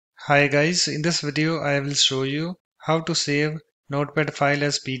Hi guys, in this video I will show you how to save Notepad file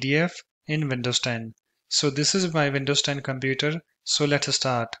as PDF in Windows 10. So this is my Windows 10 computer, so let's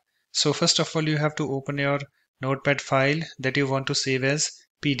start. So first of all you have to open your Notepad file that you want to save as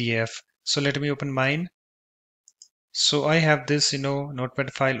PDF. So let me open mine. So I have this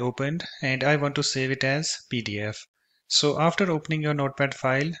Notepad file opened and I want to save it as PDF. So after opening your Notepad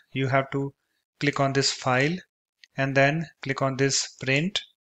file you have to click on this file and then click on this print.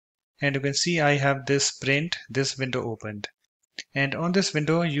 And you can see I have this window opened, and on this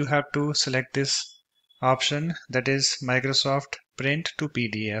window you have to select this option, that is Microsoft Print to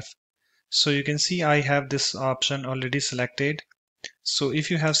PDF. So you can see I have this option already selected. So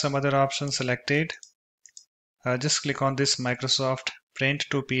if you have some other option selected, just click on this Microsoft Print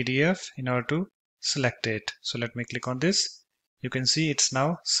to PDF in order to select it. So let me click on this. You can see it's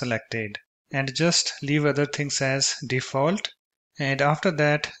now selected, and just leave other things as default. And after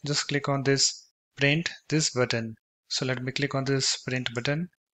that just click on this print this button. So let me click on this print button,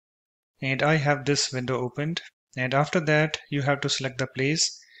 and I have this window opened. And after that you have to select the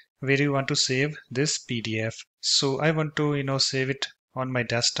place where you want to save this PDF. So I want to save it on my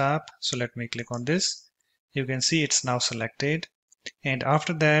desktop. So let me click on this. You can see it's now selected, and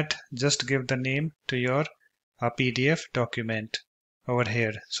after that just give the name to your PDF document over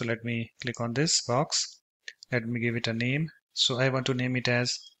here. So let me click on this box. Let me give it a name. So I want to name it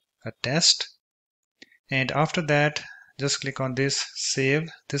as a test, and after that just click on this save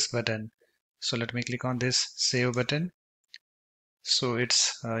this button. So let me click on this save button. So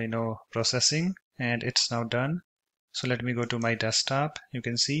it's processing, and it's now done. So let me go to my desktop. You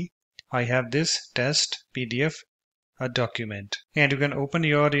can see I have this test PDF document, and you can open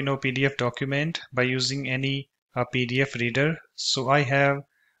your PDF document by using any PDF reader. So I have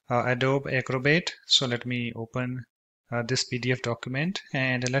Adobe Acrobat. So let me open this PDF document,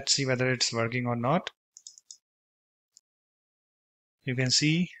 and let's see whether it's working or not. You can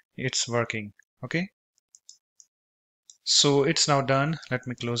see it's working. Okay, so it's now done. Let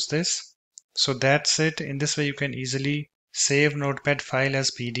me close this. So that's it. In this way you can easily save Notepad file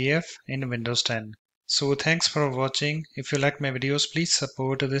as PDF in Windows 10. So thanks for watching. If you like my videos, please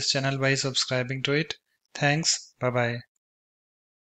support this channel by subscribing to it. Thanks. Bye bye.